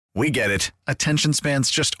We get it. Attention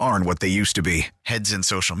spans just aren't what they used to be. Heads in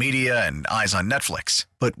social media and eyes on Netflix.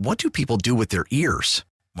 But what do people do with their ears?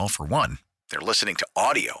 Well, for one, they're listening to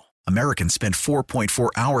audio. Americans spend 4.4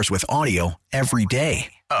 hours with audio every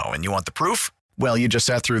day. Oh, and you want the proof? Well, you just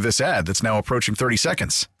sat through this ad that's now approaching 30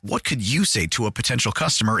 seconds. What could you say to a potential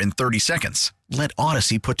customer in 30 seconds? Let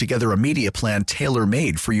Odyssey put together a media plan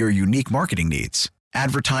tailor-made for your unique marketing needs.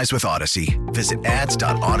 Advertise with Odyssey. Visit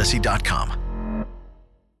ads.odyssey.com.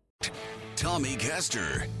 Tommy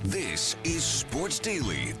Castor. This is Sports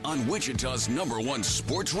Daily on Wichita's #1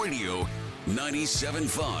 sports radio,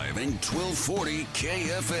 97.5 and 1240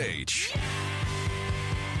 KFH.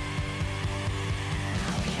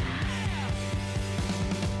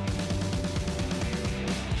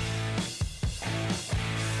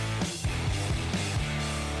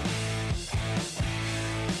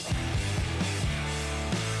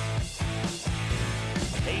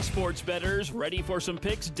 Sports bettors, ready for some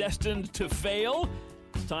picks destined to fail?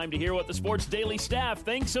 It's time to hear what the Sports Daily staff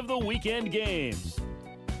thinks of the weekend games.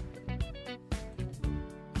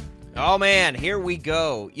 Oh, man, here we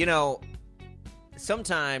go. You know,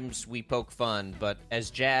 sometimes we poke fun, but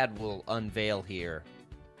as Jad will unveil here,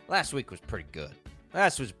 last week was pretty good.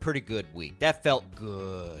 Last was a pretty good week. That felt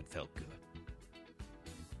good.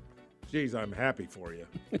 Geez, I'm happy for you.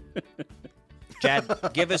 Jad,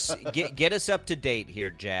 get us up to date here,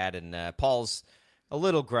 Jad. And Paul's a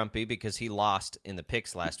little grumpy because he lost in the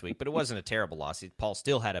picks last week, but it wasn't a terrible loss. Paul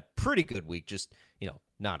still had a pretty good week, just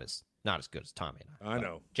not as good as Tommy and I. I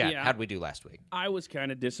know. Jad, how'd we do last week? I was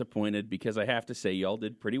kind of disappointed because I have to say y'all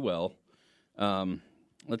did pretty well.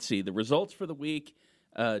 Let's see the results for the week.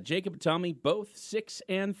 Jacob and Tommy both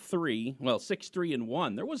 6-3. Well,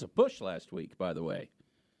 6-3-1. There was a push last week, by the way.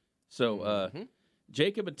 So.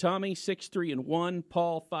 Jacob and Tommy, 6-3-1.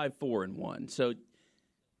 Paul, 5-4-1. So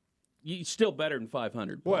you still better than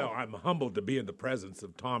 500. Paul. Well, I'm humbled to be in the presence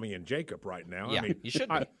of Tommy and Jacob right now. Yeah, I mean, you should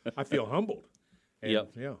be. I feel humbled. And,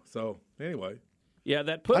 Yep. Yeah. So anyway, yeah,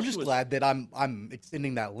 that push. I'm just glad that I'm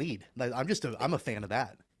extending that lead. I'm a fan of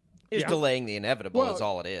that. It's delaying the inevitable is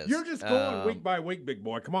all it is. You're just going week by week, big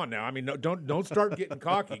boy. Come on now. I mean, no, don't start getting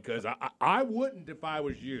cocky because I wouldn't if I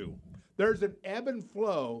was you. There's an ebb and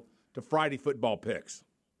flow to Friday football picks.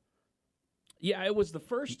 Yeah, it was the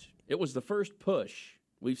first push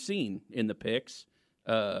we've seen in the picks.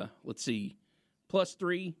 Let's see.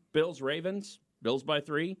 +3, Bills, Ravens. Bills by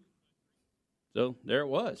 3. So there it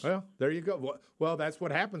was. Well, there you go. Well, that's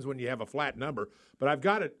what happens when you have a flat number. But I've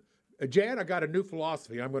got it. Jan, I got a new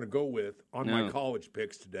philosophy I'm going to go with on my college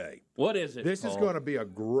picks today. What is it? This is going to be a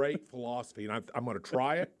great philosophy, and I'm going to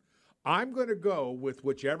try it. I'm going to go with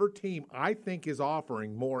whichever team I think is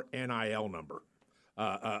offering more NIL number,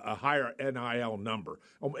 a higher NIL number.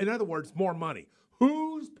 In other words, more money.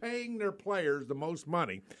 Who's paying their players the most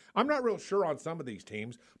money? I'm not real sure on some of these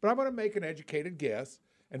teams, but I'm going to make an educated guess.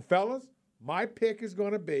 And, fellas, my pick is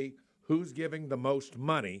going to be who's giving the most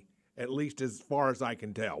money, at least as far as I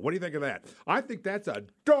can tell. What do you think of that? I think that's a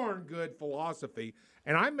darn good philosophy,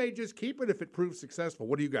 and I may just keep it if it proves successful.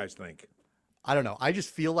 What do you guys think? I don't know. I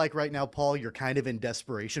just feel like right now, Paul, you're kind of in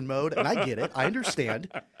desperation mode, and I get it. I understand.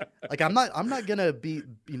 Like I'm not gonna be,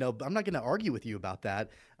 I'm not gonna argue with you about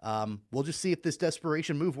that. We'll just see if this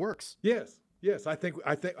desperation move works. Yes. I think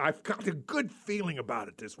I've got a good feeling about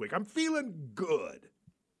it this week. I'm feeling good.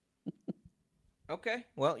 Okay.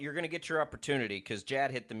 Well, you're gonna get your opportunity because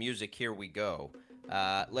Jad hit the music. Here we go.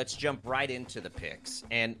 Let's jump right into the picks.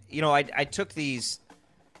 And I took these.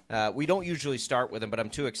 We don't usually start with them, but I'm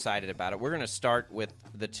too excited about it. We're going to start with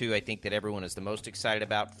the two I think that everyone is the most excited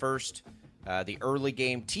about. First, the early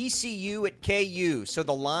game, TCU at KU. So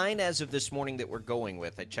the line as of this morning that we're going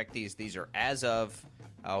with, I checked these. These are as of,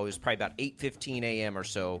 it was probably about 8:15 a.m. or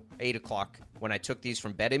so, 8 o'clock, when I took these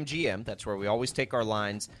from BetMGM. That's where we always take our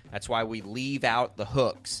lines. That's why we leave out the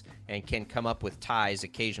hooks and can come up with ties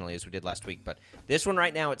occasionally, as we did last week. But this one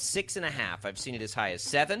right now, it's 6.5. I've seen it as high as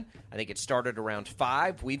 7. I think it started around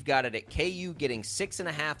 5. We've got it at KU getting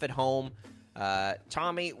 6.5 at home.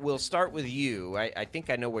 Tommy, we'll start with you. I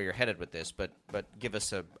think I know where you're headed with this, but give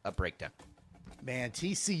us a breakdown. Man,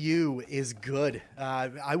 TCU is good.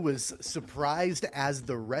 I was surprised as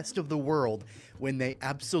the rest of the world when they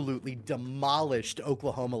absolutely demolished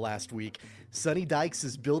Oklahoma last week. Sonny Dykes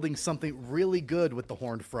is building something really good with the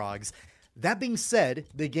Horned Frogs. That being said,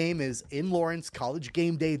 the game is in Lawrence, College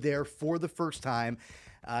game day there for the first time.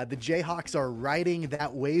 The Jayhawks are riding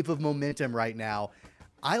that wave of momentum right now.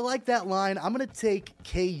 I like that line. I'm going to take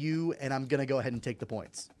KU, and I'm going to go ahead and take the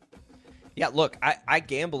points. Yeah, look, I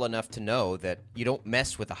gamble enough to know that you don't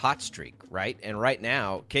mess with a hot streak, right? And right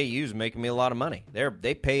now, KU's making me a lot of money.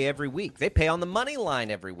 They pay every week. They pay on the money line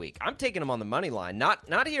every week. I'm taking them on the money line.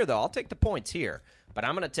 Not here, though. I'll take the points here. But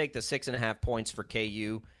I'm going to take the 6.5 points for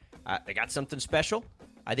KU. They got something special.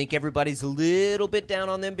 I think everybody's a little bit down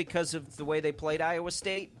on them because of the way they played Iowa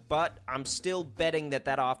State. But I'm still betting that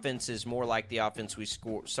offense is more like the offense we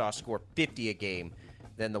saw score 50 a game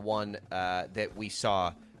than the one that we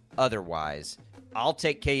saw otherwise. I'll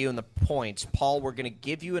take KU in the points. Paul, we're going to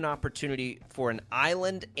give you an opportunity for an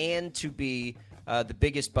island and to be the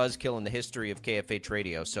biggest buzzkill in the history of KFH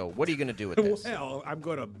radio. So what are you going to do with this? Well, I'm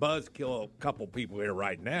going to buzzkill a couple people here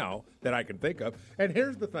right now that I can think of. And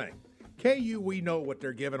here's the thing. KU, we know what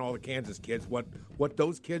they're giving all the Kansas kids, what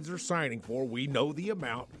those kids are signing for. We know the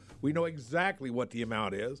amount. We know exactly what the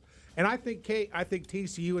amount is. And I think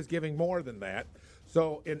TCU is giving more than that.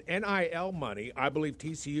 So in NIL money, I believe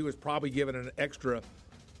TCU is probably giving an extra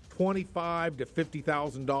 $25,000 to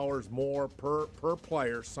 $50,000 more per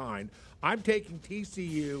player signed. I'm taking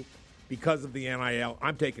TCU because of the NIL.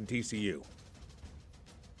 I'm taking TCU.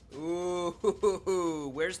 Ooh,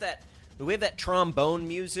 where's that? Do we have that trombone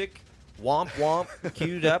music? Womp womp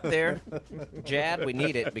queued up there. Jad, we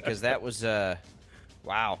need it because that was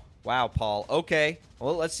wow, Paul. Okay,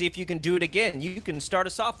 well, let's see if you can do it again. You can start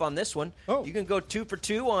us off on this one. Oh. You can go 2 for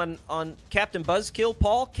 2 on Captain Buzzkill.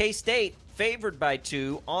 Paul, K-State favored by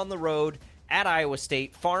 2 on the road at Iowa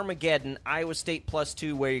State. Farmageddon, Iowa State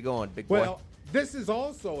 +2. Where you going, big boy? Well, this is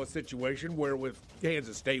also a situation where with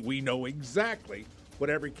Kansas State, we know exactly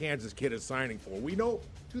what every Kansas kid is signing for. We know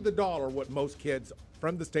to the dollar what most kids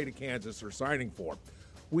from the state of Kansas are signing for.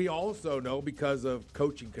 We also know, because of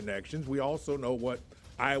coaching connections, we also know what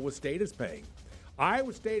Iowa State is paying.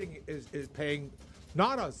 Iowa State is paying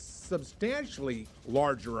not a substantially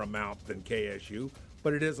larger amount than KSU,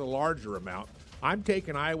 but it is a larger amount. I'm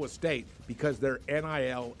taking Iowa State because their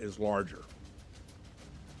NIL is larger.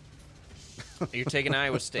 You're taking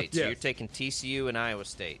Iowa State, so Yes. you're taking TCU and Iowa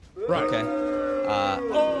State. Right. Okay.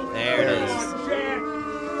 There it is. Jack,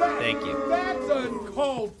 Thank you. That's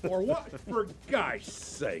uncalled for. What? For gosh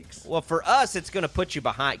sakes. Well, for us, it's going to put you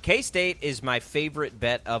behind. K-State is my favorite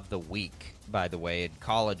bet of the week, by the way, in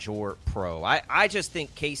college or pro. I just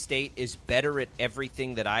think K-State is better at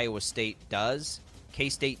everything that Iowa State does.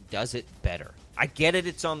 K-State does it better. I get it,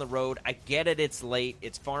 it's on the road. I get it, it's late.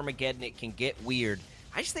 It's Farmageddon. It can get weird.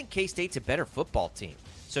 I just think K-State's a better football team.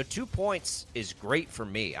 So 2 points is great for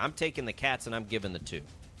me. I'm taking the Cats, and I'm giving the 2.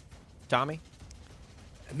 Tommy?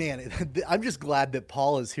 Man, I'm just glad that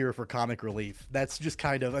Paul is here for comic relief. That's just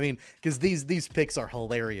kind of, because these picks are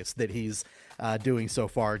hilarious that he's doing so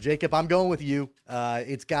far. Jacob, I'm going with you.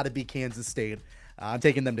 It's got to be Kansas State. I'm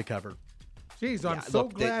taking them to cover. Jeez, I'm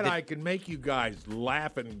glad I can make you guys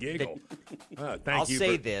laugh and giggle. I'll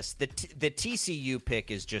say this. The TCU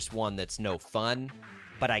pick is just one that's no fun,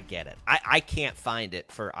 but I get it. I can't find it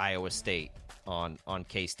for Iowa State on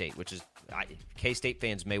K-State, which is K-State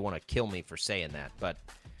fans may want to kill me for saying that, but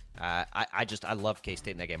I love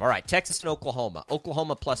K-State in that game. All right, Texas and Oklahoma.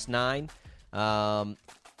 Oklahoma +9.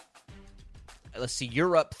 Let's see.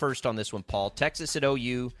 You're up first on this one, Paul. Texas at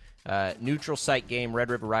OU. Neutral site game,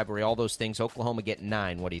 Red River rivalry, all those things. Oklahoma get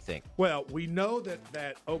 9. What do you think? Well, we know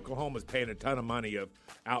that Oklahoma's paying a ton of money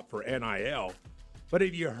out for NIL, but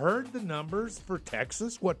have you heard the numbers for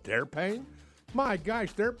Texas, what they're paying? My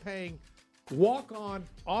gosh, they're paying walk-on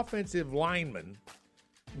offensive linemen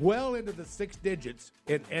well into the 6 digits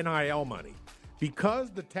in NIL money.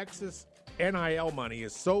 Because the Texas NIL money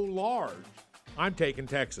is so large, I'm taking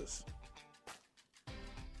Texas.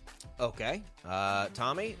 Okay.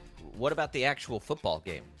 Tommy, what about the actual football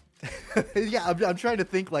game? Yeah, I'm trying to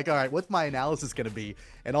think, all right, what's my analysis going to be?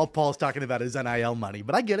 And all Paul's talking about is NIL money.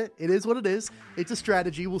 But I get it. It is what it is. It's a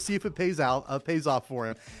strategy. We'll see if it pays off for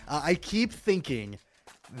him. I keep thinking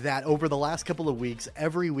that over the last couple of weeks,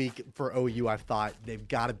 every week for OU, I've thought they've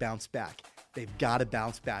got to bounce back. They've got to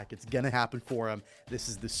bounce back. It's going to happen for them. This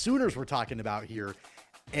is the Sooners we're talking about here.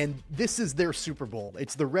 And this is their Super Bowl.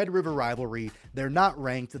 It's the Red River rivalry. They're not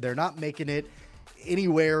ranked. They're not making it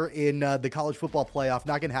anywhere in the college football playoff.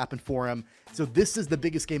 Not going to happen for them. So this is the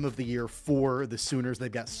biggest game of the year for the Sooners. They've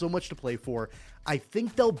got so much to play for. I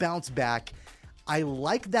think they'll bounce back. I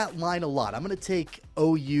like that line a lot. I'm going to take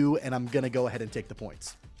OU, and I'm going to go ahead and take the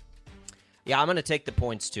points. Yeah, I'm going to take the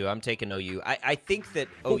points, too. I'm taking OU. I think that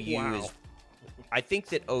OU is... I think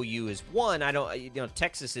that OU is one.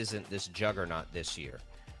 Texas isn't this juggernaut this year.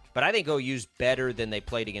 But I think OU's better than they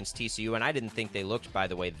played against TCU, and I didn't think they looked, by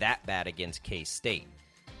the way, that bad against K-State.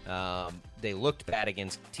 they looked bad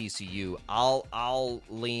against TCU. I'll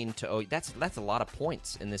lean to that's a lot of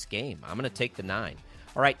points in this game. I'm going to take the 9.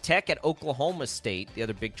 All right, Tech at Oklahoma State, the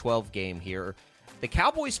other Big 12 game here. The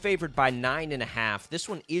Cowboys favored by 9.5. This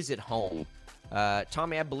one is at home.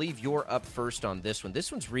 Tommy, I believe you're up first on this one.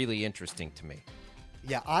 This one's really interesting to me.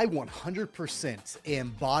 Yeah, I 100%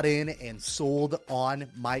 am bought in and sold on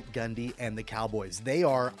Mike Gundy and the Cowboys. They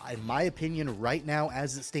are, in my opinion, right now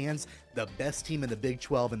as it stands, the best team in the Big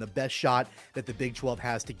 12 and the best shot that the Big 12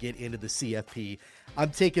 has to get into the CFP. I'm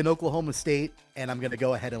taking Oklahoma State, and I'm going to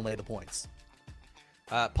go ahead and lay the points.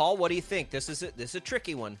 Paul, what do you think? This is a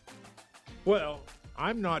tricky one. Well,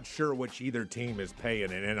 I'm not sure which either team is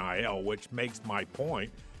paying an NIL, which makes my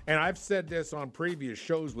point. And I've said this on previous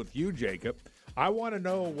shows with you, Jacob. I want to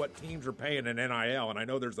know what teams are paying an NIL, and I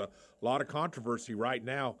know there's a lot of controversy right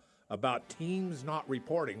now about teams not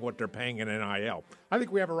reporting what they're paying in NIL. I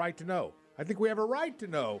think we have a right to know. I think we have a right to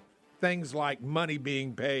know things like money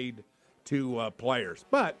being paid to players.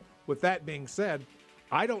 But with that being said,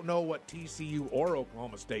 I don't know what TCU or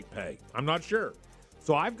Oklahoma State pay. I'm not sure.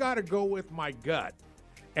 So I've got to go with my gut.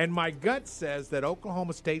 And my gut says that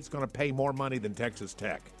Oklahoma State's going to pay more money than Texas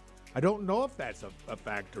Tech. I don't know if that's a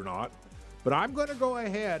fact or not, but I'm going to go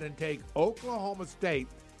ahead and take Oklahoma State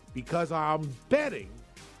because I'm betting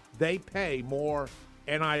they pay more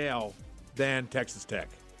NIL than Texas Tech.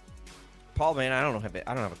 Paul, man, I don't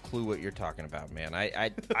have a clue what you're talking about, man. I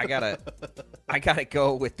gotta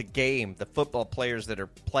go with the game, the football players that are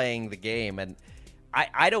playing the game, and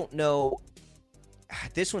I don't know.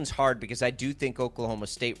 This one's hard because I do think Oklahoma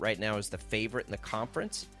State right now is the favorite in the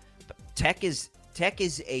conference. But Tech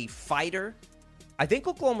is a fighter. I think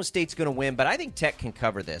Oklahoma State's going to win, but I think Tech can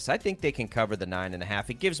cover this. I think they can cover the 9.5.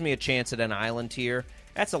 It gives me a chance at an island here.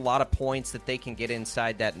 That's a lot of points that they can get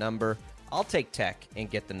inside that number. I'll take Tech and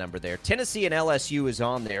get the number there. Tennessee and LSU is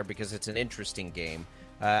on there because it's an interesting game.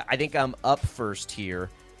 I think I'm up first here.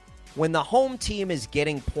 When the home team is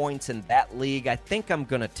getting points in that league, I think I'm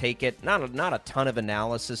going to take it. Not a ton of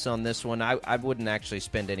analysis on this one. I wouldn't actually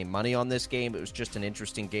spend any money on this game. It was just an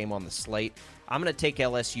interesting game on the slate. I'm going to take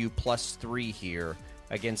LSU +3 here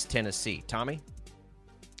against Tennessee. Tommy?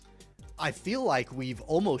 I feel like we've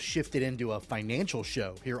almost shifted into a financial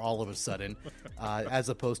show here all of a sudden, as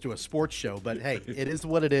opposed to a sports show. But hey, it is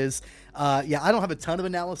what it is. Yeah, I don't have a ton of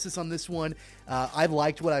analysis on this one. I've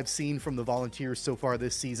liked what I've seen from the Volunteers so far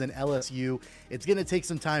this season. LSU, it's going to take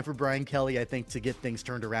some time for Brian Kelly, I think, to get things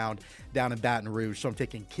turned around down in Baton Rouge. So I'm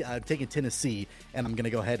taking Tennessee, and I'm going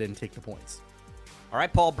to go ahead and take the points. All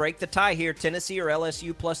right, Paul, break the tie here. Tennessee or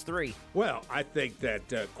LSU +3? Well, I think that,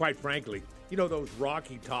 quite frankly, you know, those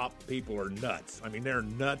Rocky Top people are nuts. I mean, they're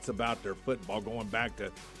nuts about their football, going back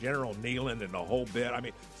to General Neyland and the whole bit. I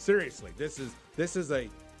mean, seriously, this is a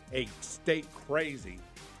state crazy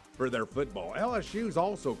for their football. LSU's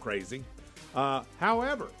also crazy.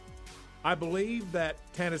 However, I believe that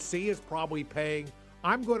Tennessee is probably paying,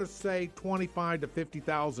 I'm going to say, $25,000 to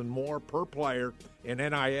 $50,000 more per player in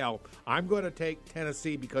NIL. I'm going to take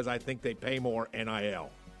Tennessee because I think they pay more NIL.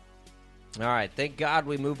 All right, thank God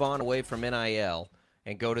we move on away from NIL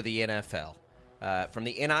and go to the NFL. From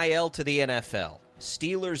the NIL to the NFL,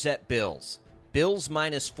 Steelers at Bills. Bills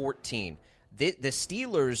 -14. The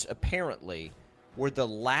Steelers apparently were the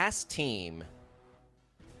last team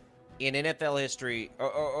in NFL history,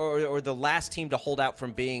 or the last team to hold out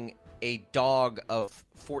from being a dog of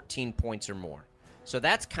 14 points or more. So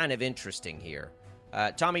that's kind of interesting here.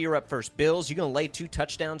 Tommy, you're up first. Bills, you going to lay 2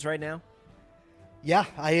 touchdowns right now? Yeah,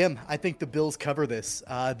 I am. I think the Bills cover this.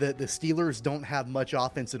 The Steelers don't have much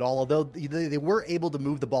offense at all, although they were able to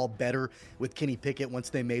move the ball better with Kenny Pickett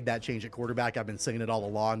once they made that change at quarterback. I've been saying it all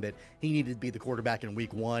along that he needed to be the quarterback in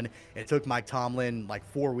week 1. It took Mike Tomlin like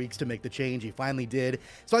 4 weeks to make the change. He finally did.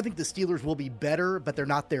 So I think the Steelers will be better, but they're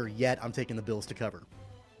not there yet. I'm taking the Bills to cover.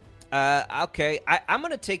 Okay, I'm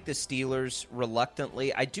going to take the Steelers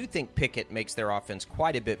reluctantly. I do think Pickett makes their offense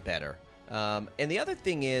quite a bit better. And the other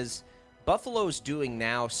thing is, Buffalo's doing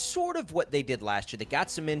now sort of what they did last year. They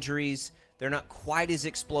got some injuries. They're not quite as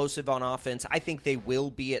explosive on offense. I think they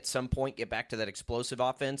will be at some point, get back to that explosive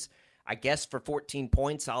offense. I guess for 14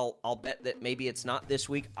 points, I'll bet that maybe it's not this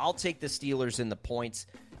week. I'll take the Steelers in the points.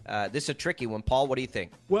 This is a tricky one. Paul, what do you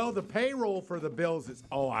think? Well, the payroll for the Bills is,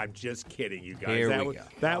 I'm just kidding, you guys.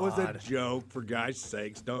 That was a joke, for guys'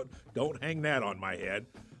 sakes. Don't hang that on my head.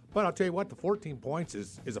 But I'll tell you what, the 14 points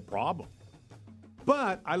is a problem.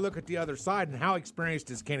 But I look at the other side, and how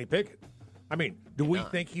experienced is Kenny Pickett? I mean, do we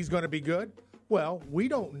think he's going to be good? Well, we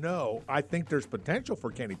don't know. I think there's potential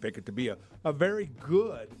for Kenny Pickett to be a very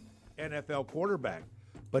good NFL quarterback.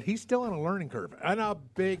 But he's still on a learning curve, and a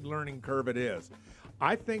big learning curve it is.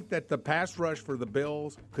 I think that the pass rush for the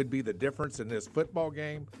Bills could be the difference in this football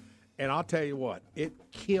game. And I'll tell you what, it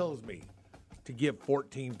kills me to give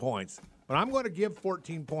 14 points. But I'm going to give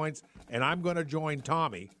 14 points, and I'm going to join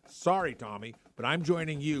Tommy. Sorry, Tommy, but I'm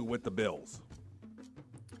joining you with the Bills.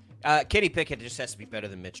 Kenny Pickett just has to be better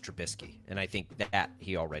than Mitch Trubisky, and I think that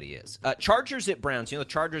he already is. Chargers at Browns. You know, the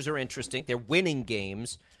Chargers are interesting. They're winning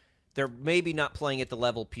games. They're maybe not playing at the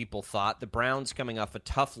level people thought. The Browns coming off a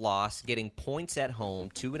tough loss, getting points at home,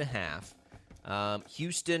 2.5.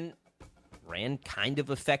 Houston ran kind of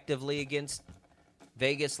effectively against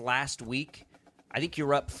Vegas last week. I think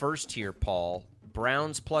you're up first here, Paul.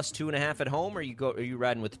 Browns plus 2.5 at home, or are you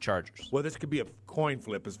riding with the Chargers? Well, this could be a coin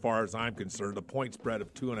flip as far as I'm concerned. The point spread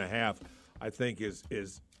of 2.5, I think, is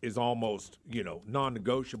almost,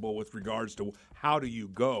 non-negotiable with regards to how do you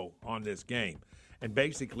go on this game. And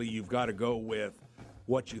basically, you've got to go with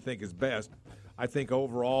what you think is best. I think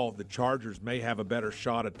overall the Chargers may have a better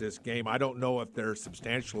shot at this game. I don't know if they're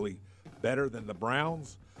substantially better than the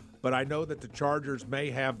Browns, but I know that the Chargers may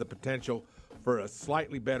have the potential for a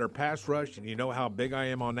slightly better pass rush, and you know how big I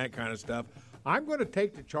am on that kind of stuff. I'm going to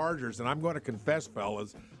take the Chargers, and I'm going to confess,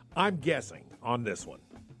 fellas, I'm guessing on this one.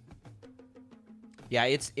 Yeah,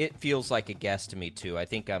 it feels like a guess to me, too. I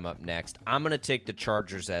think I'm up next. I'm going to take the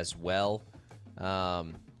Chargers as well.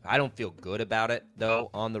 I don't feel good about it,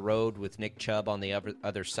 though, on the road with Nick Chubb on the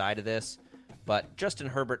other side of this. But Justin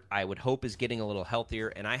Herbert, I would hope, is getting a little healthier,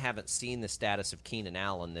 and I haven't seen the status of Keenan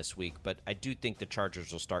Allen this week, but I do think the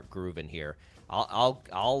Chargers will start grooving here.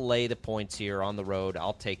 I'll lay the points here on the road.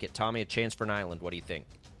 I'll take it. Tommy, a chance for an island. What do you think?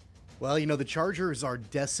 Well, the Chargers are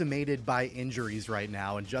decimated by injuries right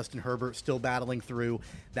now, and Justin Herbert still battling through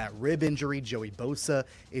that rib injury. Joey Bosa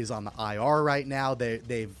is on the IR right now.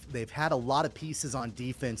 They've had a lot of pieces on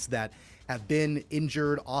defense that have been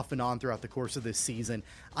injured off and on throughout the course of this season.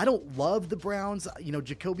 I don't love the Browns.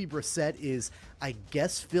 Jacoby Brissett is, I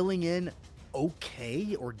guess, filling in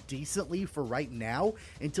okay or decently for right now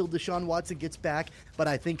until Deshaun Watson gets back. But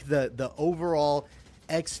I think the overall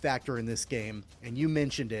X factor in this game, and you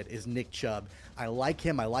mentioned it, is Nick Chubb. I like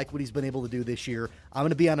him. I like what he's been able to do this year. I'm going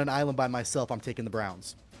to be on an island by myself. I'm taking the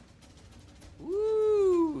Browns.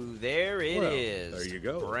 Ooh, there it is. There you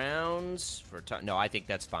go. Browns for no, I think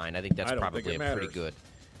that's fine. I think that's probably pretty good.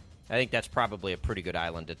 I think that's probably a pretty good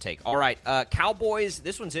island to take. All right, Cowboys.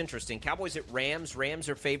 This one's interesting. Cowboys at Rams. Rams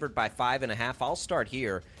are favored by 5.5. I'll start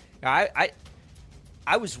here.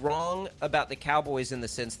 I was wrong about the Cowboys in the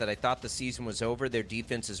sense that I thought the season was over. Their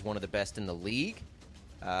defense is one of the best in the league.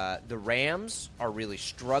 The Rams are really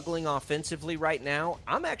struggling offensively right now.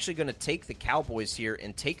 I'm actually going to take the Cowboys here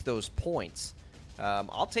and take those points.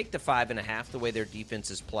 I'll take the 5.5 the way their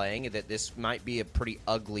defense is playing, that this might be a pretty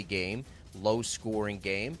ugly game, low-scoring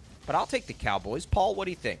game. But I'll take the Cowboys. Paul, what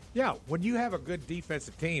do you think? Yeah, when you have a good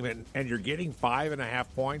defensive team and you're getting 5.5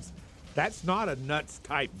 points, that's not a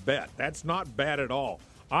nuts-type bet. That's not bad at all.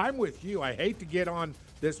 I'm with you. I hate to get on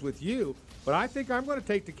this with you, but I think I'm going to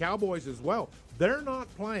take the Cowboys as well. They're not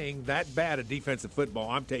playing that bad a defensive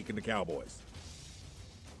football. I'm taking the Cowboys.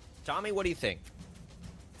 Tommy, what do you think?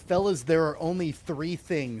 Fellas, there are only 3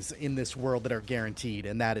 things in this world that are guaranteed,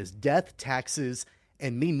 and that is death, taxes,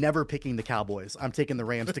 and me never picking the Cowboys. I'm taking the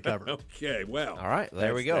Rams to cover. Okay, well. All right,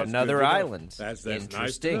 there we go. Another island. That's interesting.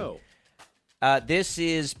 Nice to know. This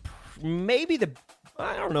is maybe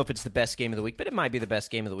I don't know if it's the best game of the week, but it might be the best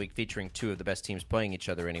game of the week, featuring 2 of the best teams playing each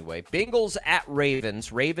other anyway. Bengals at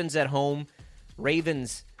Ravens. Ravens at home.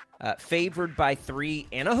 Ravens favored by 3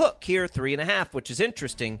 and a hook here, 3.5, which is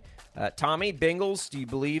interesting. Tommy, Bengals, do you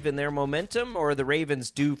believe in their momentum, or are the Ravens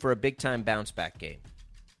due for a big-time bounce-back game?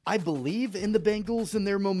 I believe in the Bengals and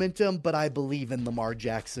their momentum, but I believe in Lamar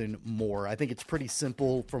Jackson more. I think it's pretty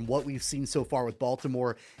simple from what we've seen so far with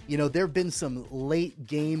Baltimore. There have been some late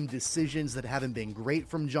game decisions that haven't been great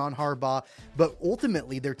from John Harbaugh, but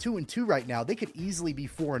ultimately they're 2-2 right now. They could easily be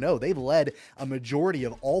 4-0. They've led a majority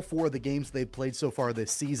of all 4 of the games they've played so far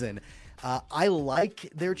this season. I like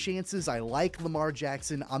their chances. I like Lamar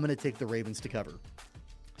Jackson. I'm going to take the Ravens to cover.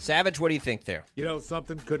 Savage, what do you think there?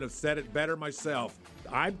 Something couldn't have said it better myself.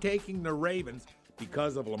 I'm taking the Ravens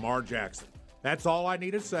because of Lamar Jackson. That's all I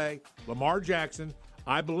need to say. Lamar Jackson,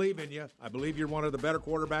 I believe in you. I believe you're one of the better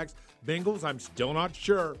quarterbacks. Bengals, I'm still not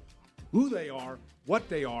sure who they are, what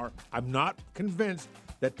they are. I'm not convinced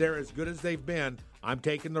that they're as good as they've been. I'm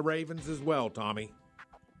taking the Ravens as well, Tommy.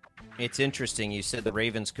 It's interesting. You said the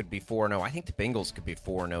Ravens could be 4-0. I think the Bengals could be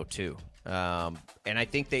 4-0 too. And I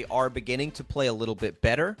think they are beginning to play a little bit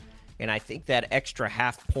better. And I think that extra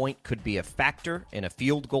half point could be a factor in a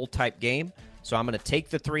field goal type game. So I'm going to take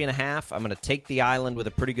the 3.5. I'm going to take the island with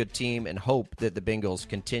a pretty good team and hope that the Bengals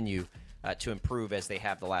continue to improve as they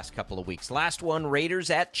have the last couple of weeks. Last one, Raiders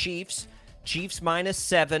at Chiefs. Chiefs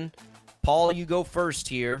 -7. Paul, you go first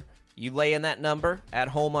here. You lay in that number at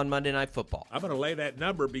home on Monday Night Football. I'm going to lay that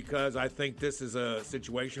number because I think this is a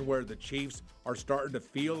situation where the Chiefs are starting to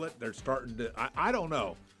feel it. They're starting to I don't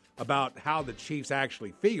know about how the Chiefs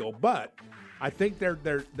actually feel, but I think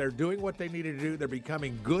they're doing what they needed to do. They're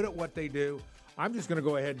becoming good at what they do. I'm just going to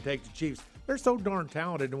go ahead and take the Chiefs. They're so darn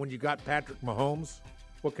talented, and when you got Patrick Mahomes,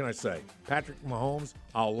 what can I say? Patrick Mahomes,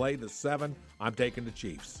 I'll lay the 7. I'm taking the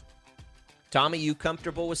Chiefs. Tommy, you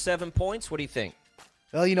comfortable with 7 points? What do you think?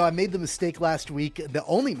 Well, I made the mistake last week. The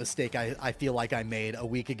only mistake I feel like I made a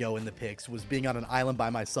week ago in the picks was being on an island by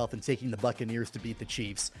myself and taking the Buccaneers to beat the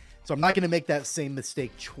Chiefs. So I'm not going to make that same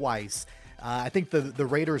mistake twice. I think the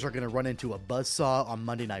Raiders are going to run into a buzzsaw on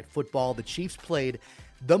Monday Night Football. The Chiefs played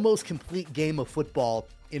the most complete game of football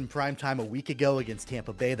in primetime a week ago against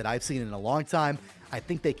Tampa Bay that I've seen in a long time. I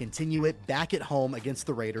think they continue it back at home against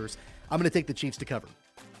the Raiders. I'm going to take the Chiefs to cover.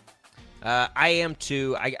 I am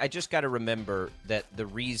too. I just got to remember that the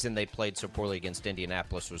reason they played so poorly against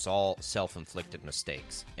Indianapolis was all self-inflicted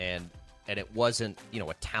mistakes, and it wasn't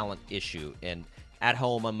a talent issue. And at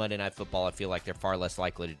home on Monday Night Football, I feel like they're far less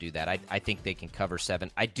likely to do that. I think they can cover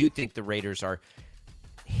 7. I do think the Raiders are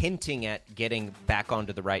hinting at getting back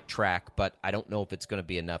onto the right track, but I don't know if it's going to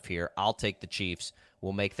be enough here. I'll take the Chiefs.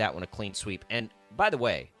 We'll make that one a clean sweep. And by the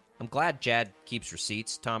way, I'm glad Jad keeps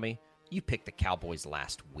receipts. Tommy, you picked the Cowboys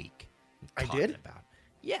last week. I did?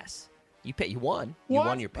 Yes. You won. What? You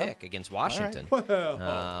won your pick against Washington. Right.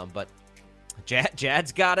 Well. But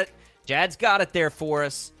Jad's got it. Jad's got it there for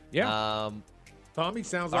us. Yeah. Tommy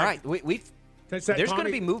sounds all like... All right. There's going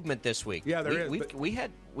to be movement this week. Yeah, there is.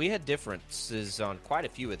 We had differences on quite a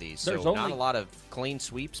few of these. There's so not a lot of clean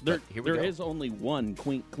sweeps, but here we go. There is only one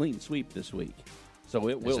clean sweep this week. So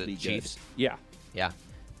it will be Chiefs? Good. Yeah.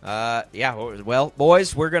 Yeah. Well,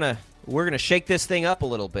 boys, we're gonna shake this thing up a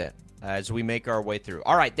little bit as we make our way through.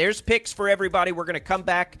 All right, there's picks for everybody. We're gonna come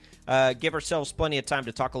back, give ourselves plenty of time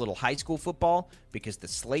to talk a little high school football because the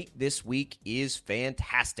slate this week is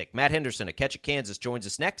fantastic. Matt Henderson of Ketchick, Kansas, joins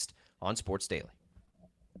us next on Sports Daily.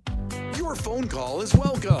 Your phone call is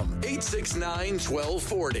welcome.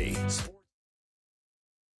 869-1240.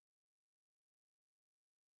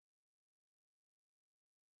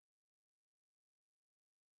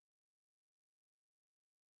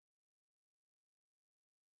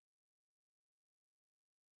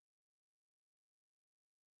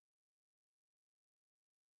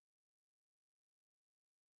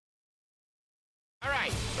 All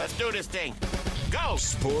right, let's do this thing. Go!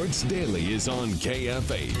 Sports Daily is on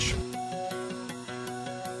KFH.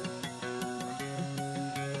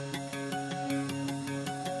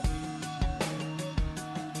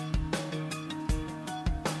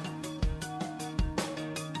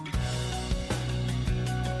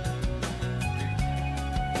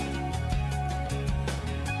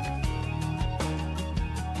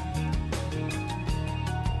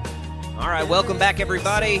 All right, welcome back,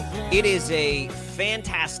 everybody. It is a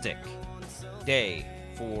fantastic day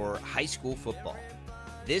for high school football.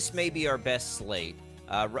 This may be our best slate.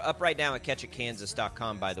 Up right now at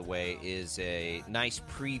CatchItKansas.com, by the way, is a nice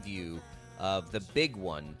preview of the big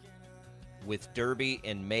one with Derby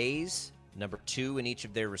and Mays, number 2 in each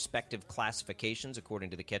of their respective classifications,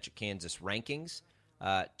 according to the Catch It Kansas rankings.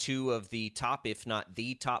 2 of the top, if not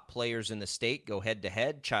the top players in the state go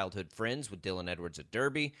head-to-head. Childhood friends with Dylan Edwards at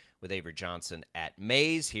Derby, with Avery Johnson at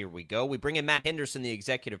Mays. Here we go. We bring in Matt Henderson, the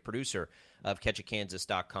executive producer of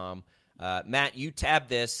CatchItKansas.com. Matt, you tab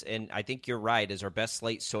this, and I think you're right, is our best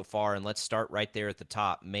slate so far, and let's start right there at the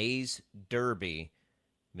top. Mays, Derby.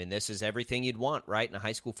 I mean, this is everything you'd want, right, in a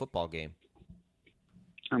high school football game.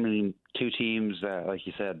 I mean, 2 teams that, like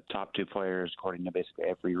you said, top 2 players, according to basically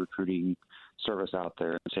every recruiting service out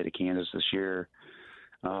there in the state of Kansas this year.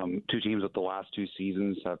 2 teams with the last 2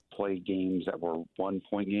 seasons have played games that were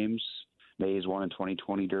 1-point games. Mays won in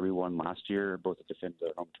 2020, Derby won last year. Both have defended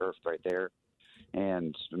their home turf right there.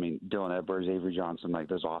 And, I mean, Dylan Edwards, Avery Johnson, like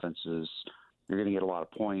those offenses, you're going to get a lot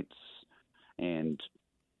of points. And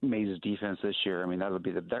Mays' defense this year, I mean,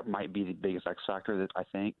 that might be the biggest X factor that I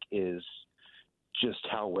think is just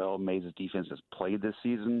how well Mays' defense has played this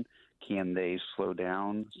season. Can they slow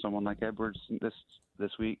down someone like Edwards this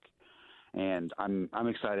week? And I'm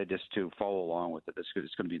excited just to follow along with it. It's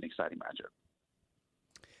going to be an exciting matchup.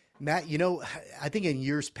 Matt, I think in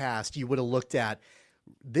years past you would have looked at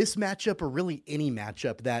this matchup or really any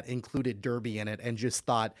matchup that included Derby in it and just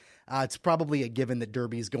thought it's probably a given that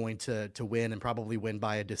Derby is going to win and probably win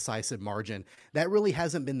by a decisive margin. That really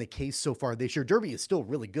hasn't been the case so far this year. Derby is still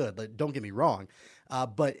really good, don't get me wrong.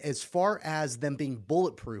 But as far as them being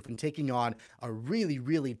bulletproof and taking on a really,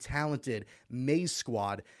 really talented Maize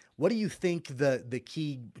squad, what do you think the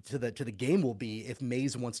key to the game will be if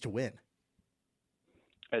Maize wants to win?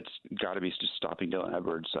 It's got to be just stopping Dylan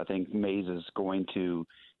Edwards. I think Maize is going to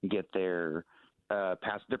get their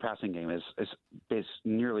passing game is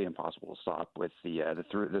nearly impossible to stop with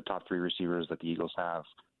the top three receivers that the Eagles have,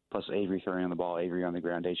 plus Avery throwing on the ball, Avery on the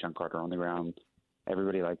ground, Deshaun Carter on the ground.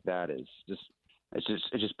 Everybody like that is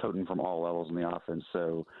just potent from all levels in the offense.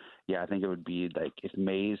 So yeah, I think it would be like if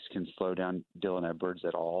Maize can slow down Dylan Edwards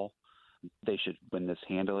at all, they should win this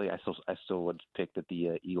handily. I still would pick that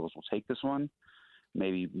the Eagles will take this one.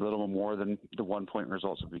 Maybe a little more than the 1-point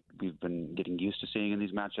results we've been getting used to seeing in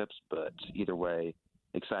these matchups. But either way,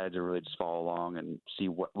 excited to really just follow along and see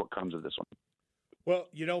what comes of this one.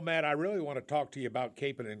 Well, Matt, I really want to talk to you about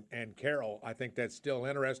Capen and Carroll. I think that's still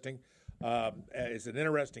interesting. It's an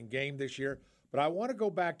interesting game this year. But I want to go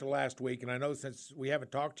back to last week, and I know since we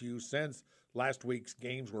haven't talked to you since last week's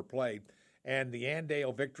games were played, and the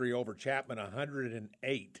Andale victory over Chapman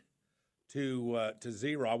 108 to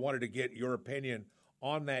 0. I wanted to get your opinion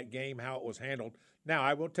on that game, how it was handled. Now,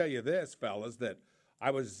 I will tell you this, fellas, that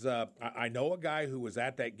I know a guy who was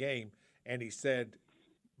at that game, and he said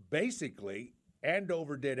basically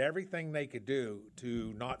Andover did everything they could do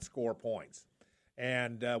to not score points,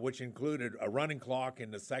 and which included a running clock in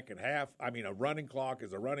the second half. I mean, a running clock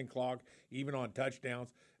is a running clock, even on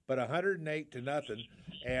touchdowns, but 108-0.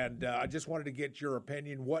 And I just wanted to get your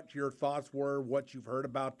opinion, what your thoughts were, what you've heard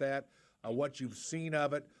about that, what you've seen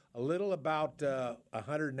of it, a little about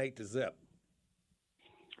 108-0.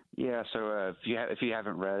 Yeah, so if you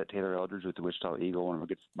haven't read it, Taylor Eldridge with the Wichita Eagle, one of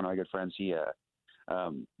my good friends, he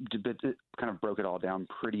kind of broke it all down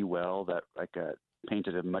pretty well. That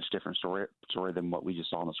painted a much different story than what we just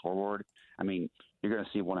saw on the scoreboard. I mean, you're going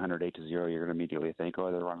to see 108-0. You're going to immediately think,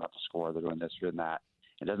 oh, they're running up the score, they're doing this, doing that.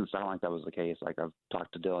 It doesn't sound like that was the case. Like, I've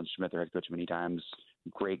talked to Dylan Schmidt, their head coach, many times.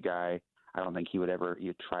 Great guy. I don't think he would ever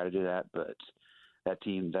try to do that, but that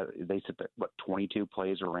team, they said that 22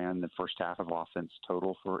 plays were ran in the first half of offense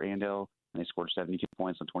total for Andale, and they scored 72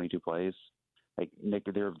 points on 22 plays. Like, Nick,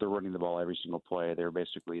 they're running the ball every single play. They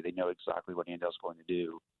know exactly what Andale's going to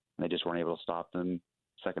do, and they just weren't able to stop them.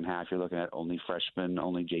 Second half, you're looking at only freshmen,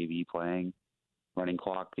 only JV playing, running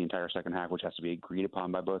clock the entire second half, which has to be agreed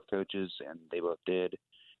upon by both coaches, and they both did.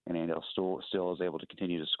 And Andale still is able to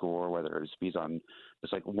continue to score, whether it's he's on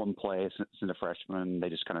just like one play since the freshman, they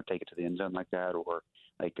just kind of take it to the end zone like that, or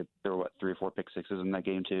like there were 3 or 4 pick sixes in that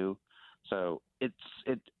game too. So it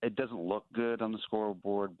doesn't look good on the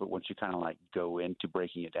scoreboard, but once you kind of like go into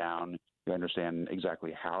breaking it down, you understand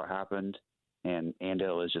exactly how it happened. And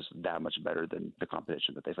Andale is just that much better than the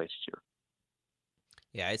competition that they face this year.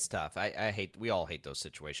 Yeah, it's tough. We all hate those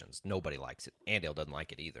situations. Nobody likes it. Andale doesn't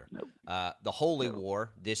like it either. Nope. The Holy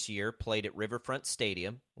War this year played at Riverfront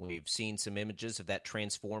Stadium. We've seen some images of that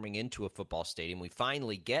transforming into a football stadium. We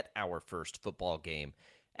finally get our first football game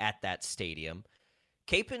at that stadium.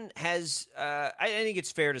 Capen has, I think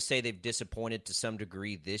it's fair to say they've disappointed to some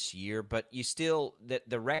degree this year, but you still,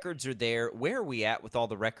 the records are there. Where are we at with all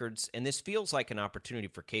the records? And this feels like an opportunity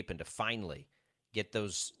for Capen to finally get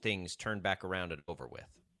those things turned back around and over with.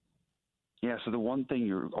 Yeah, so the one thing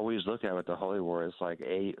you always look at with the Holy War is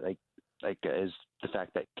is the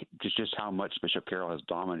fact that just how much Bishop Carroll has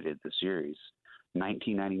dominated the series.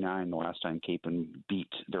 1999, the last time Capen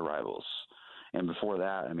beat their rivals. And before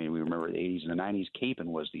that, I mean, we remember the 80s and the 90s, Capen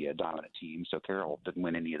was the dominant team, so Carroll didn't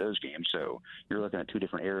win any of those games. So you're looking at 2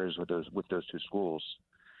 different eras with those 2 schools.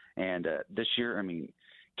 And this year, I mean,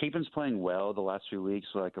 Capen's playing well the last few weeks,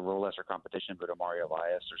 like a little lesser competition, but Amari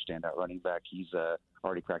Elias, their standout running back, he's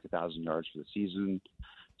already cracked 1,000 yards for the season.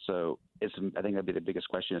 So I think that'd be the biggest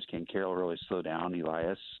question is, can Carroll really slow down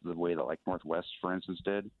Elias the way that like Northwest, for instance,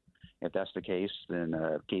 did? If that's the case, then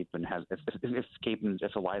Capen has.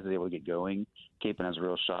 If Elias is able to get going, Capen has a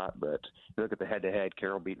real shot. But if you look at the head-to-head,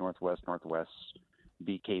 Carroll beat Northwest. Northwest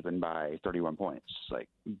beat Capen by 31 points. Like,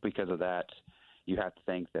 because of that, you have to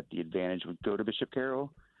think that the advantage would go to Bishop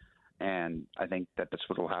Carroll, and I think that that's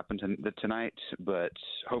what will happen tonight. But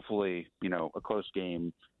hopefully, a close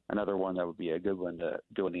game, another one that would be a good one to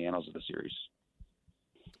go in the annals of the series.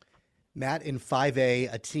 Matt, in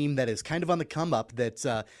 5A, a team that is kind of on the come up,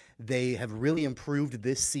 that they have really improved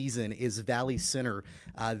this season is Valley Center.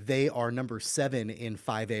 They are number 7 in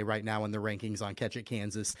 5A right now in the rankings on Catch It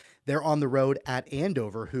Kansas. They're on the road at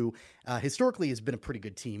Andover, who historically has been a pretty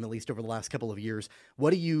good team, at least over the last couple of years.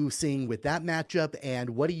 What are you seeing with that matchup,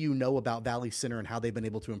 and what do you know about Valley Center and how they've been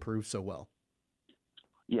able to improve so well?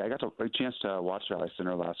 Yeah, I got a chance to watch Valley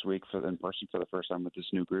Center last week in person for the first time with this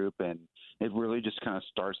new group, and it really just kind of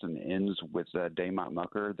starts and ends with Daymont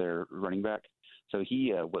Mucker, their running back. So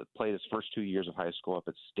he played his first 2 years of high school up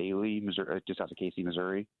at Staley, Missouri, just out of Casey,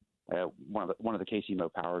 Missouri. One of the Casey Mo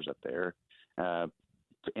Powers up there.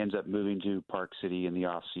 Ends up moving to Park City in the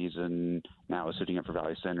off season. Now is suiting up for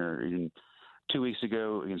Valley Center. And 2 weeks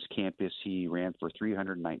ago against campus, he ran for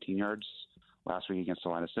 319 yards. Last week against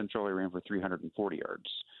Salina Central, he ran for 340 yards.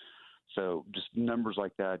 So just numbers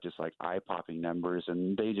like that, just like eye-popping numbers,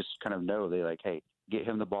 and they just kind of know, they like, hey, get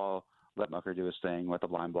him the ball, let Mucker do his thing, let the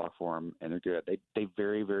line block for him, and they're good. They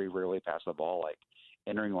very, very rarely pass the ball. Like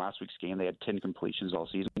entering last week's game, they had 10 completions all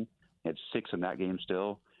season. They had 6 in that game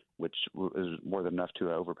still, which is more than enough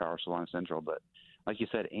to overpower Salina Central. But like you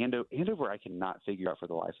said, Andover, I cannot figure out for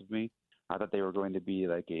the life of me. I thought they were going to be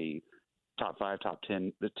like a top 5, top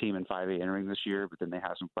 10, the team in 5A entering this year, but then they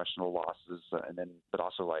have some questionable losses, but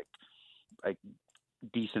also like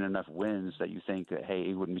decent enough wins that you think that, hey,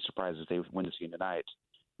 you wouldn't be surprised if they win this game tonight,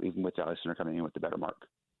 even with Valley Center coming in with the better mark.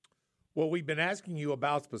 Well, we've been asking you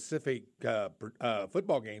about specific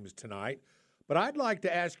football games tonight, but I'd like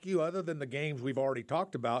to ask you, other than the games we've already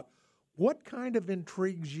talked about, what kind of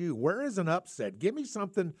intrigues you? Where is an upset? Give me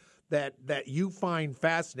something that you find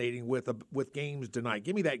fascinating with games tonight.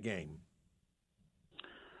 Give me that game.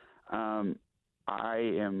 I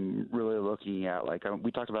am really looking at, like,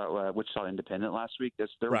 we talked about Wichita Independent last week.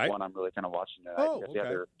 They're right. One I'm really kind of watching tonight. Oh, okay.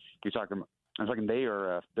 Yeah, I'm talking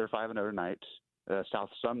they're 5-0 tonight. South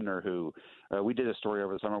Sumner, who we did a story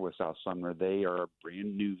over the summer with South Sumner. They are a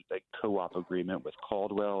brand new co-op agreement with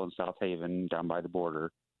Caldwell and South Haven down by the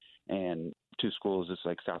border, and 2 schools just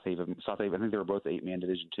like South Haven. I think they were both 8-man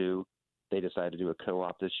Division II. They decided to do a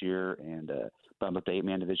co-op this year and bump up to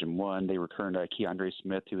 8-man Division I. They returned Keandre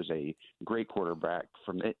Smith, who was a great quarterback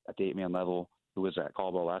at the 8-man level, who was at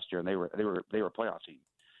Caldwell last year, and they were a playoff team.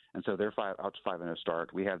 And so they're 5-0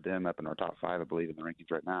 start. We have them up in our top 5, I believe, in the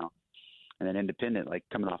rankings right now. And then Independent, like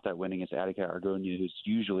coming off that win against Attica Argonia, who's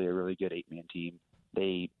usually a really good 8-man team,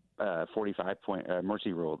 they 45-point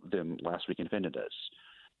mercy ruled them last week. Independent does.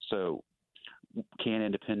 So can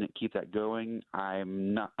Independent keep that going?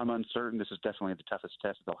 I'm uncertain. This is definitely the toughest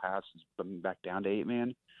test they'll have since coming back down to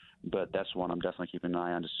 8-man, but that's one I'm definitely keeping an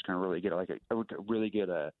eye on, just to kind of really get a really good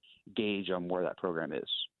gauge on where that program is.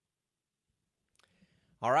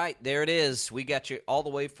 All right, there it is. We got you all the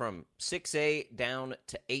way from 6A down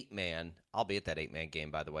to 8-man. I'll be at that 8-man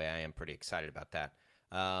game, by the way. I am pretty excited about that.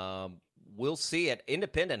 We'll see it.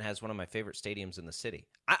 Independent has one of my favorite stadiums in the city.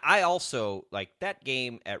 I also, like, that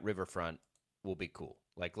game at Riverfront will be cool.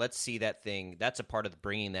 Like, let's see that thing. That's a part of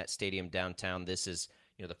bringing that stadium downtown. This is,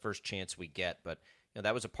 the first chance we get, but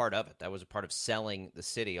that was a part of it. That was a part of selling the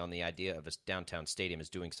city on the idea of a downtown stadium is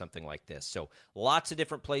doing something like this. So lots of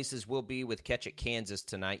different places will be with Catch It Kansas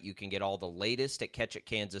tonight. You can get all the latest at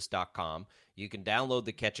catchitkansas.com. You can download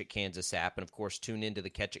the Catch It Kansas app and, of course, tune into the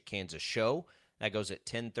Catch It Kansas show. That goes at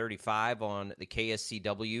 10:35 on the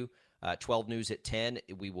KSCW, 12 News at 10.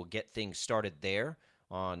 We will get things started there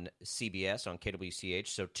on CBS, on KWCH.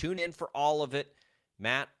 So tune in for all of it.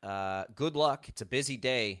 Matt, good luck. It's a busy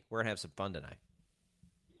day. We're going to have some fun tonight.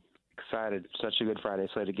 Excited. Such a good Friday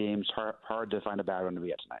slate of games. Hard to find a bad one to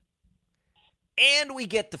be at tonight. And we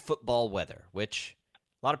get the football weather, which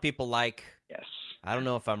a lot of people like. Yes. I don't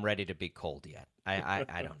know if I'm ready to be cold yet. I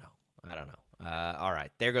don't know. All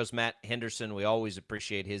right. There goes Matt Henderson. We always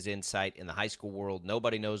appreciate his insight in the high school world.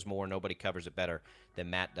 Nobody knows more. Nobody covers it better than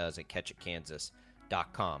Matt does at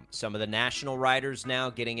CatchItKansas.com. Some of the national writers now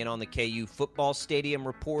getting in on the KU football stadium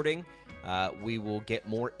reporting. We will get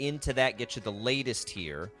more into that, get you the latest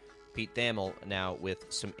here. Pete Thamel now with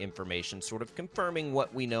some information, sort of confirming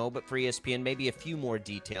what we know, but for ESPN, maybe a few more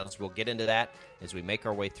details. We'll get into that as we make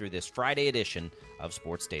our way through this Friday edition of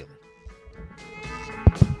Sports Daily.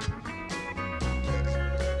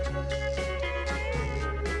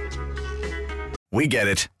 We get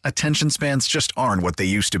it. Attention spans just aren't what they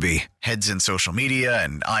used to be. Heads in social media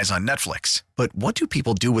and eyes on Netflix. But what do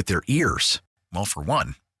people do with their ears? Well, for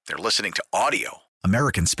one, they're listening to audio.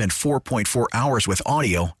 Americans spend 4.4 hours with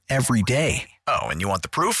audio every day. Oh, and you want the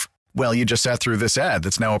proof? Well, you just sat through this ad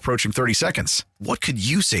that's now approaching 30 seconds. What could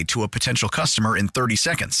you say to a potential customer in 30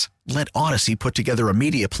 seconds? Let Odyssey put together a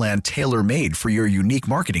media plan tailor-made for your unique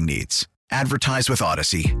marketing needs. Advertise with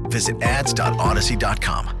Odyssey. Visit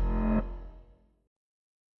ads.odyssey.com.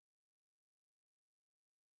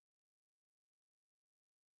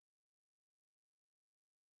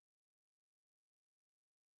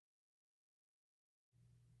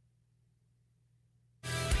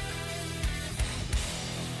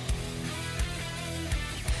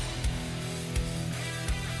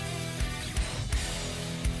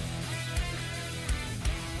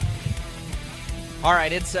 All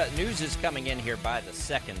right, it's news is coming in here by the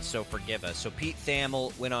second, so forgive us. So Pete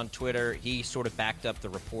Thamel went on Twitter. He sort of backed up the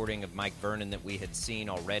reporting of Mike Vernon that we had seen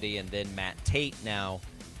already, and then Matt Tate now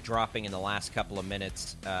dropping in the last couple of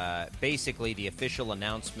minutes. Basically, the official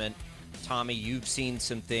announcement. Tommy, you've seen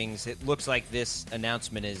some things. It looks like this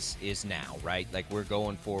announcement is now, right? Like we're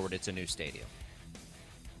going forward. It's a new stadium.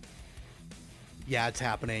 Yeah, it's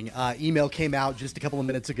happening. Email came out just a couple of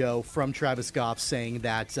minutes ago from Travis Goff saying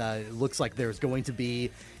that it looks like there's going to be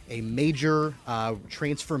a major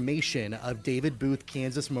transformation of David Booth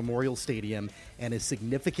Kansas Memorial Stadium and a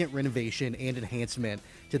significant renovation and enhancement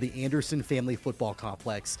to the Anderson Family Football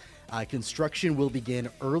Complex. Construction will begin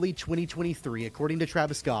early 2023, according to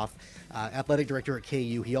Travis Goff, athletic director at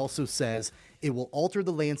KU. He also says it will alter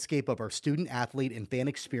the landscape of our student, athlete, and fan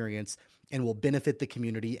experience and will benefit the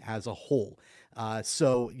community as a whole.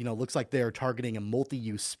 So, looks like they're targeting a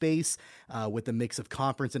multi-use space with a mix of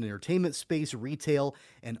conference and entertainment space, retail,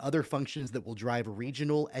 and other functions that will drive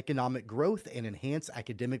regional economic growth and enhance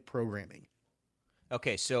academic programming.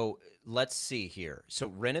 Okay, so let's see here. So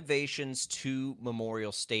renovations to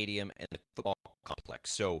Memorial Stadium and the football complex.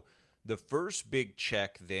 So the first big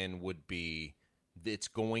check then would be it's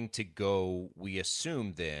going to go, we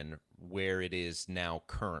assume then, where it is now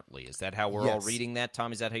currently. Is that how we're all reading that,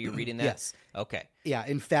 Tom? Is that how you're reading that? Yes. Okay. Yeah,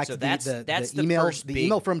 in fact, so that's the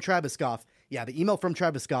email from Travis Goff. Yeah, the email from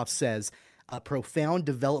Travis Goff says a profound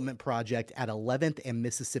development project at 11th and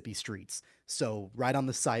Mississippi Streets. So right on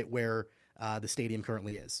the site where the stadium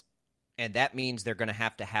currently is. And that means they're going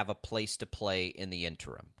to have a place to play in the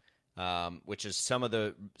interim. Which is some of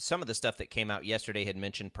the stuff that came out yesterday had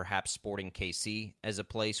mentioned perhaps Sporting KC as a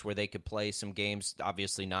place where they could play some games.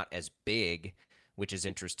 Obviously not as big, which is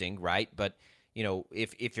interesting, right? But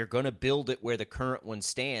if you're going to build it where the current one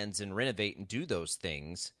stands and renovate and do those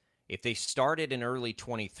things, if they started in early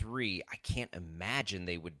 23, I can't imagine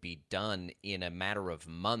they would be done in a matter of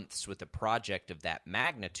months with a project of that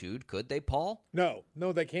magnitude. Could they, Paul? No,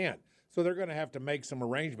 they can't. So they're going to have to make some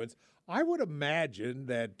arrangements. I would imagine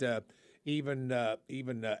that even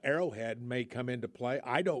Arrowhead may come into play.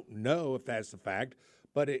 I don't know if that's the fact,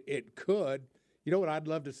 but it could. You know what I'd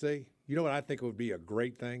love to see? You know what I think would be a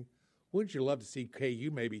great thing? Wouldn't you love to see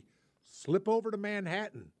KU maybe slip over to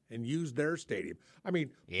Manhattan and use their stadium? I mean,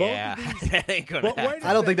 yeah, both of these, that ain't gonna happen.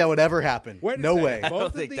 I don't think that would ever happen. No way.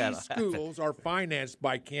 Both of these schools are financed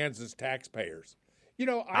by Kansas taxpayers.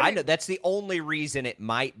 I know that's the only reason it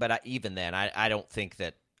might, but even then, I don't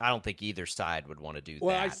think either side would want to do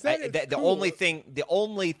well, that. I said the only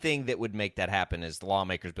thing that would make that happen is the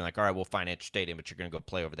lawmakers being like, all right, we'll finance your stadium, but you're going to go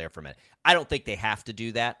play over there for a minute. I don't think they have to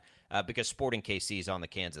do that because Sporting KC is on the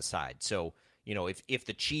Kansas side. So, if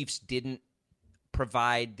the Chiefs didn't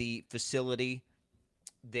provide the facility,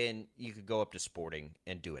 then you could go up to Sporting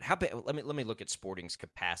and do it. How about, let me look at Sporting's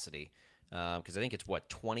capacity. Because I think it's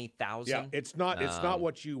 20,000. Yeah, it's not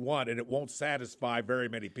what you want, and it won't satisfy very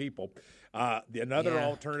many people. Another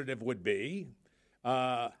alternative would be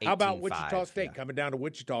how about Wichita State coming down to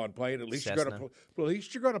Wichita and playing? At least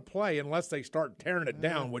you're going to play unless they start tearing it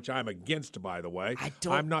down, which I'm against, by the way.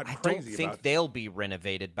 I'm not crazy about. I don't think they'll be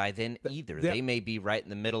renovated by then either. They may be right in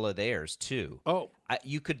the middle of theirs too. Oh,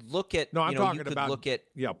 you could look at. No, I'm talking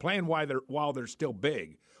about playing while they're still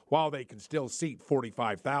big. While they can still seat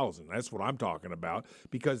 45,000. That's what I'm talking about,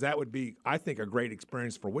 because that would be, I think, a great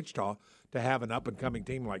experience for Wichita to have an up-and-coming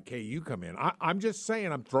team like KU come in. I'm just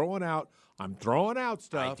saying, I'm throwing out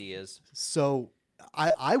stuff. Ideas. So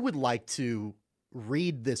I would like to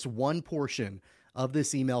read this one portion of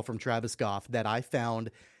this email from Travis Goff that I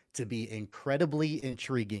found to be incredibly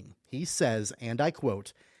intriguing. He says, and I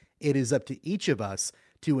quote, "It is up to each of us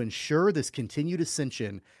to ensure this continued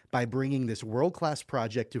ascension by bringing this world-class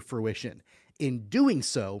project to fruition. In doing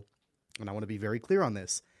so," and I want to be very clear on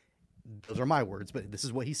this, those are my words, but this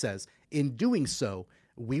is what he says, "In doing so,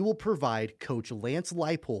 we will provide Coach Lance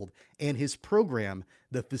Leipold and his program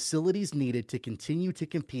the facilities needed to continue to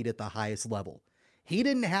compete at the highest level." He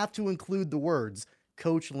didn't have to include the words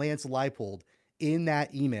Coach Lance Leipold in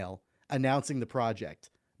that email announcing the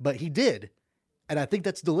project, but he did, and I think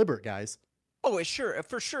that's deliberate, guys. Oh,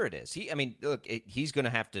 for sure it is. He's going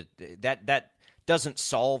to have to. That doesn't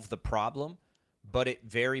solve the problem, but it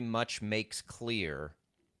very much makes clear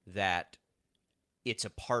that it's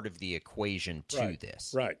a part of the equation to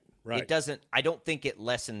this. Right. It doesn't. I don't think it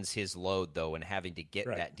lessens his load though in having to get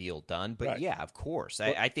that deal done. But yeah, of course,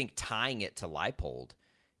 I think tying it to Leipold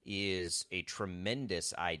is a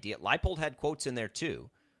tremendous idea. Leipold had quotes in there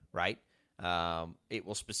too, right? It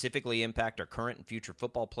will specifically impact our current and future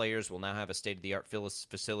football players. We'll now have a state-of-the-art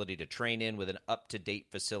facility to train in with an up-to-date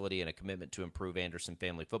facility and a commitment to improve Anderson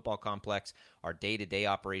Family Football Complex. Our day-to-day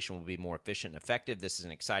operation will be more efficient and effective. This is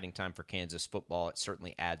an exciting time for Kansas football. It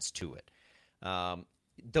certainly adds to it.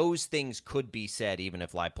 Those things could be said even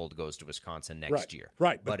if Leipold goes to Wisconsin next year.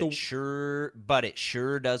 Right. But it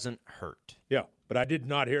sure doesn't hurt. Yeah, but I did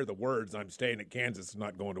not hear the words, I'm staying at Kansas and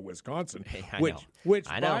not going to Wisconsin. I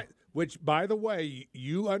know. Which, by the way,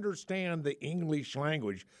 you understand the English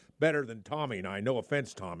language better than Tommy and I. No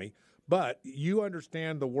offense, Tommy, but you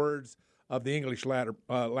understand the words of the English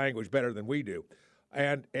language better than we do.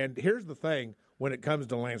 And here's the thing, when it comes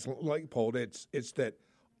to Lance Leipold, it's that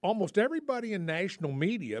almost everybody in national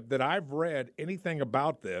media that I've read anything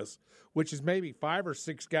about this, which is maybe 5 or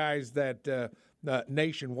 6 guys that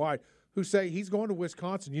nationwide, who say he's going to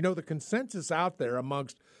Wisconsin. You know, the consensus out there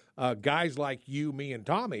amongst guys like you, me, and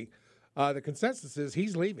Tommy, the consensus is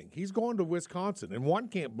he's leaving. He's going to Wisconsin, and one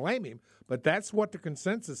can't blame him, but that's what the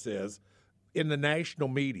consensus is in the national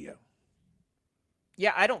media.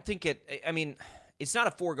 Yeah, I don't think it's not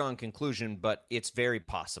a foregone conclusion, but it's very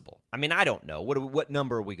possible. I mean, I don't know. What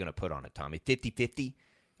number are we going to put on it, Tommy? 50-50?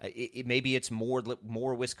 Maybe it's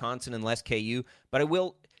more Wisconsin and less KU. But I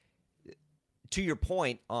will, to your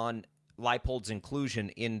point on Leipold's inclusion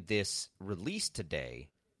in this release today,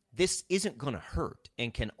 this isn't going to hurt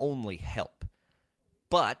and can only help.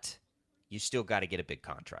 But you still got to get a big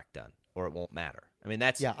contract done, or it won't matter. I mean,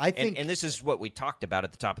 I think, and this is what we talked about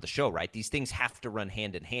at the top of the show, right? These things have to run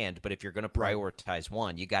hand in hand, but if you're going to prioritize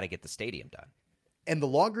one, you got to get the stadium done. And the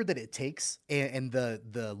longer that it takes, and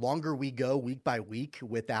the longer we go week by week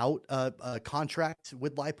without a contract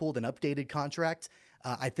with Leipold, an updated contract,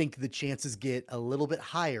 I think the chances get a little bit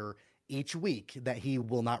higher each week that he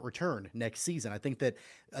will not return next season. I think that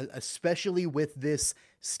especially with this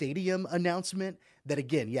stadium announcement, that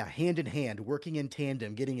again, hand in hand, working in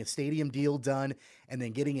tandem, getting a stadium deal done and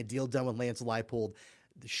then getting a deal done with Lance Leipold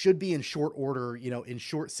should be in short order, in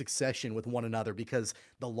short succession with one another, because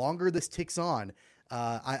the longer this ticks on,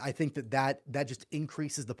 I think that just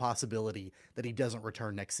increases the possibility that he doesn't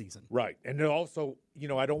return next season. Right. And also,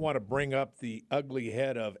 I don't want to bring up the ugly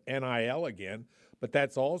head of NIL again, but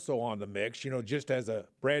that's also on the mix. Just as a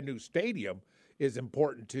brand new stadium is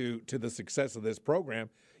important to the success of this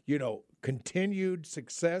program. Continued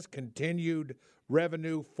success, continued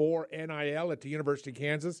revenue for NIL at the University of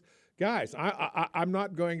Kansas. Guys, I'm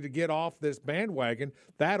not going to get off this bandwagon.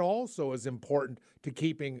 That also is important to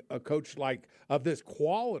keeping a coach of this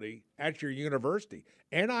quality at your university.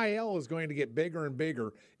 NIL is going to get bigger and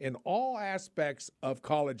bigger in all aspects of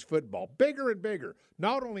college football. Bigger and bigger,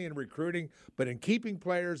 not only in recruiting, but in keeping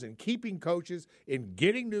players, in keeping coaches, in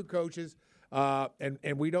getting new coaches.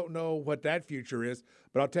 And we don't know what that future is.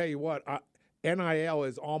 But I'll tell you what, NIL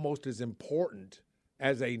is almost as important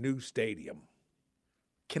as a new stadium.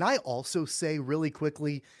 Can I also say really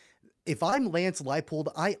quickly, if I'm Lance Leipold,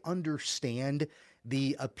 I understand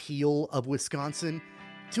the appeal of Wisconsin.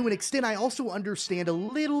 To an extent, I also understand a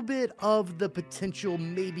little bit of the potential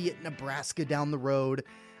maybe at Nebraska down the road,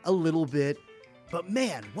 a little bit. But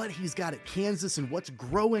man, what he's got at Kansas and what's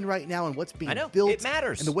growing right now and what's being built, it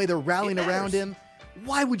matters. And the way they're rallying around him,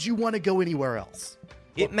 why would you want to go anywhere else?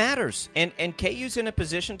 It matters. And KU's in a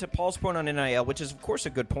position, to Paul's point on NIL, which is, of course, a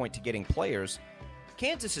good point to getting players.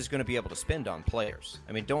 Kansas is going to be able to spend on players.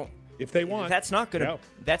 I mean, if they want. That's not going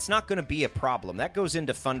to be a problem. That goes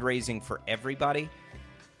into fundraising for everybody.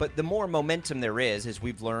 But the more momentum there is, as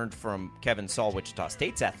we've learned from Kevin Saul, Wichita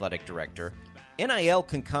State's athletic director, NIL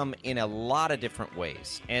can come in a lot of different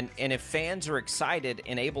ways. And if fans are excited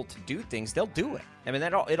and able to do things, they'll do it. I mean,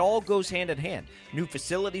 it all goes hand in hand. New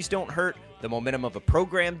facilities don't hurt. The momentum of a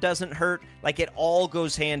program doesn't hurt. It all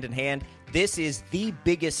goes hand in hand. This is the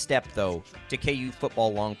biggest step, though, to KU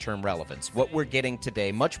football long-term relevance. What we're getting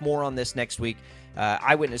today. Much more on this next week.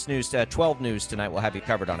 Eyewitness News, 12 News tonight. We'll have you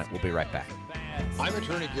covered on it. We'll be right back. I'm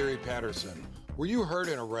attorney Gary Patterson. Were you hurt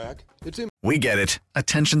in a wreck? We get it.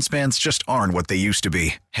 Attention spans just aren't what they used to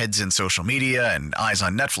be. Heads in social media and eyes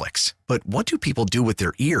on Netflix. But what do people do with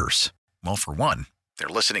their ears? Well, for one, they're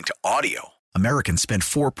listening to audio. Americans spend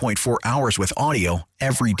 4.4 hours with audio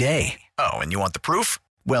every day. Oh, and you want the proof?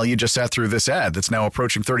 Well, you just sat through this ad that's now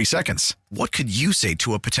approaching 30 seconds. What could you say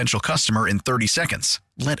to a potential customer in 30 seconds?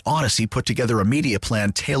 Let Odyssey put together a media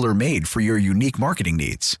plan tailor-made for your unique marketing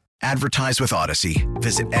needs. Advertise with Odyssey.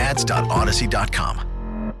 Visit ads.odyssey.com.